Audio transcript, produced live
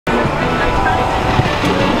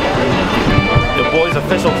boy's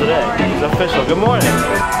official today. He's official. Good morning.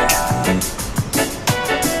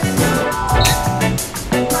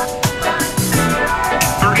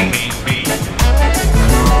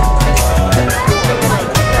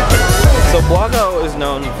 So Blago is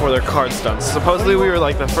known for their card stunts. Supposedly we were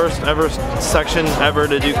like the first ever section ever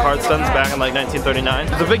to do card stunts back in like 1939.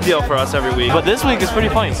 It's a big deal for us every week. But this week is pretty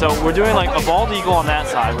funny. So we're doing like a bald eagle on that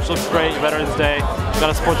side, which looks great, Veterans Day.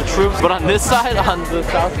 Gotta support the troops. But on this side, on the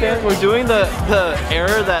south stand, we're doing the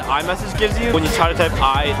error that iMessage gives you when you try to type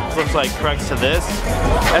I, it looks like corrects to this.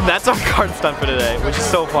 And that's our card stunt for today, which is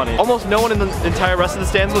so funny. Almost no one in the entire rest of the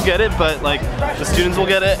stands will get it, but like the students will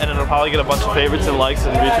get it, and it'll probably get a bunch of favorites and likes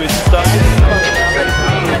and retweets and stuff.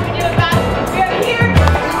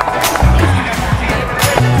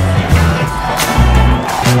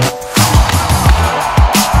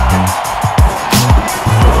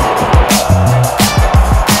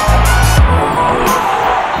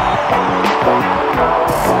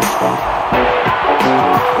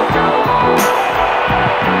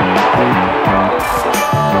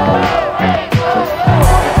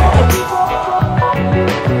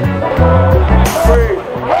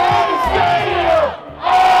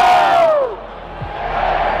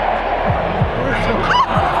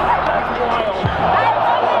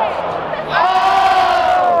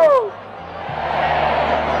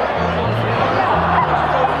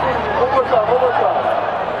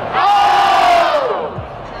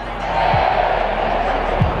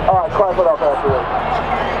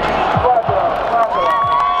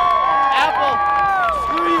 Apple!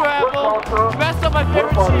 Screw you, Apple! You messed up my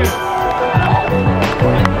favorite cheer.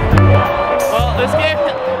 Well, this game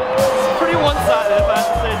is pretty one-sided, if I have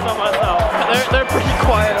to say so myself. They're pretty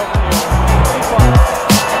quiet over here. Pretty quiet.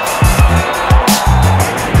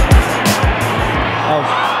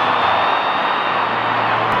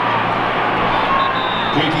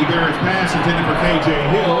 JT Barrett's pass intended for KJ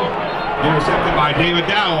Hill. Intercepted by David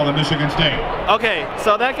Dowell of Michigan State. Okay,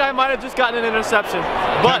 so that guy might have just gotten an interception,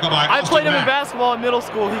 but I played him in basketball in middle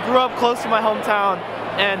school. He grew up close to my hometown,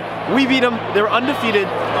 and we beat him. They were undefeated.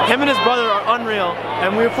 Him and his brother are unreal,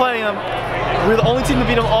 and we were playing them. We were the only team to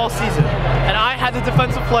beat them all season, and I had the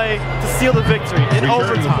defensive play to seal the victory in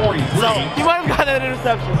overtime. So he might have gotten an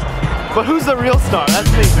interception, but who's the real star? That's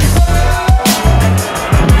me.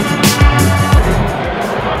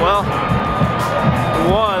 Well,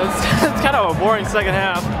 we won. It's kind of a boring second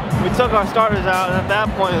half. We took our starters out, and at that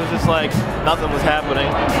point it was just like nothing was happening.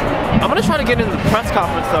 I'm gonna try to get into the press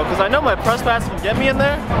conference though, because I know my press pass can get me in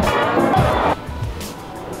there.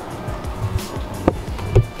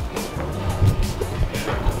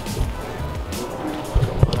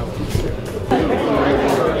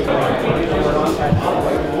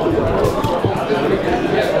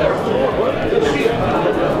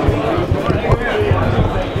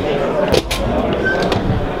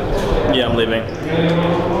 Yeah, I'm leaving.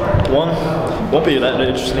 One, won't be that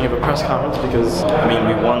interesting of a press conference because, I mean,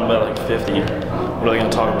 we won by like 50. What are they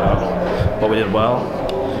going to talk about? What we did well.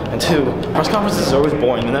 And two, press conferences are always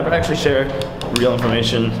boring. They never actually share real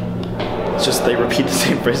information. It's just they repeat the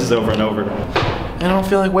same phrases over and over. And I don't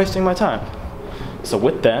feel like wasting my time. So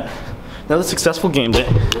with that, another successful game day.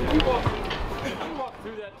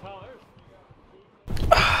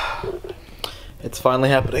 It's finally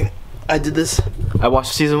happening. I did this. I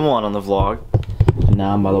watched season 1 on the vlog, and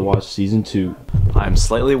now I'm about to watch season 2. I'm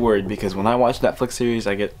slightly worried because when I watch Netflix series,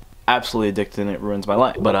 I get absolutely addicted and it ruins my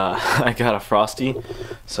life. But I got a Frosty,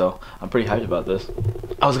 so I'm pretty hyped about this.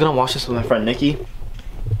 I was gonna watch this with my friend Nikki,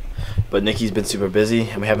 but Nikki's been super busy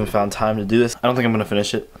and we haven't found time to do this. I don't think I'm gonna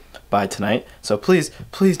finish it by tonight. So please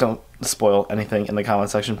don't spoil anything in the comment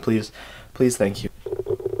section. Please, thank you.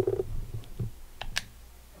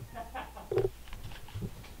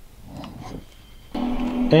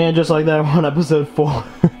 And just like that, we're on episode 4.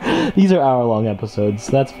 These are hour-long episodes.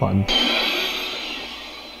 That's fun.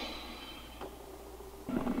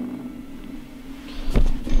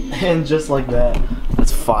 And just like that,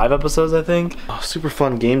 that's 5 episodes, I think. Oh, super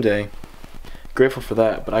fun game day. Grateful for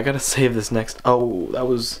that, but I gotta save this next. Oh, that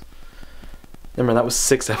was. Never mind, that was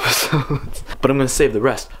 6 episodes. But I'm gonna save the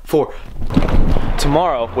rest for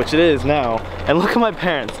tomorrow, which it is now. And look at my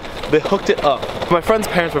parents. They hooked it up. My friend's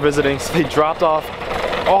parents were visiting, so they dropped off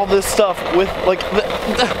all this stuff with like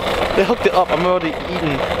they hooked it up. I'm already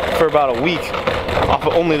eaten for about a week off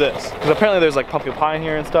of only this because apparently there's like pumpkin pie in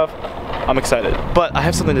here and stuff. I'm excited, but I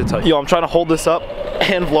have something to tell you. Yo, I'm trying to hold this up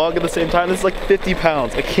and vlog at the same time. This is like 50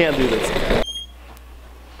 pounds. I can't do this.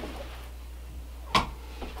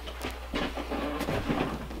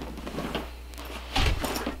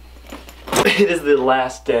 It is the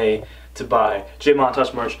last day to buy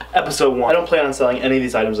JMontage merch episode 1. I don't plan on selling any of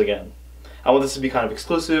these items again. I want this to be kind of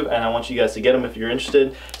exclusive, and I want you guys to get them if you're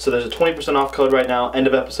interested. So there's a 20% off code right now, end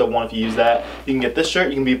of episode 1 if you use that. You can get this shirt,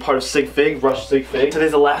 you can be part of Sig Fig, Rush Sig Fig.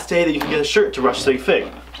 Today's the last day that you can get a shirt to Rush Sig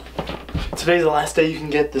Fig. Today's the last day you can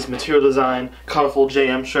get this material design, colorful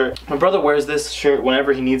JM shirt. My brother wears this shirt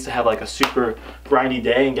whenever he needs to have like a super grindy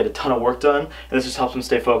day and get a ton of work done. And this just helps him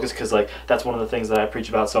stay focused because like that's one of the things that I preach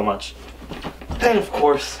about so much. And of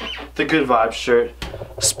course, the good vibes shirt.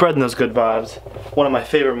 Spreading those good vibes. One of my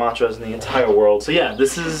favorite mantras in the entire world. So yeah,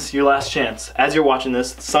 this is your last chance. As you're watching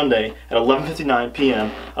this, Sunday at 11:59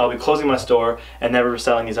 p.m. I'll be closing my store and never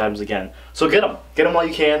selling these items again. So get them. Get them while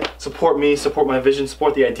you can. Support me, support my vision,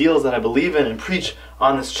 support the ideals that I believe in and preach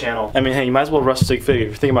on this channel. I mean, hey, you might as well rush Sig Fig. If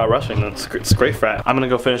you're thinking about rushing, it's great for that. I'm gonna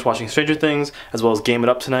go finish watching Stranger Things as well as game it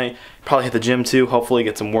up tonight. Probably hit the gym too, hopefully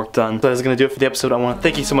get some work done. So that's gonna do it for the episode. I wanna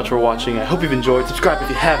thank you so much for watching. I hope you've enjoyed. Subscribe if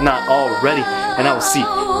you have not already, and I will see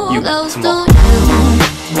you tomorrow.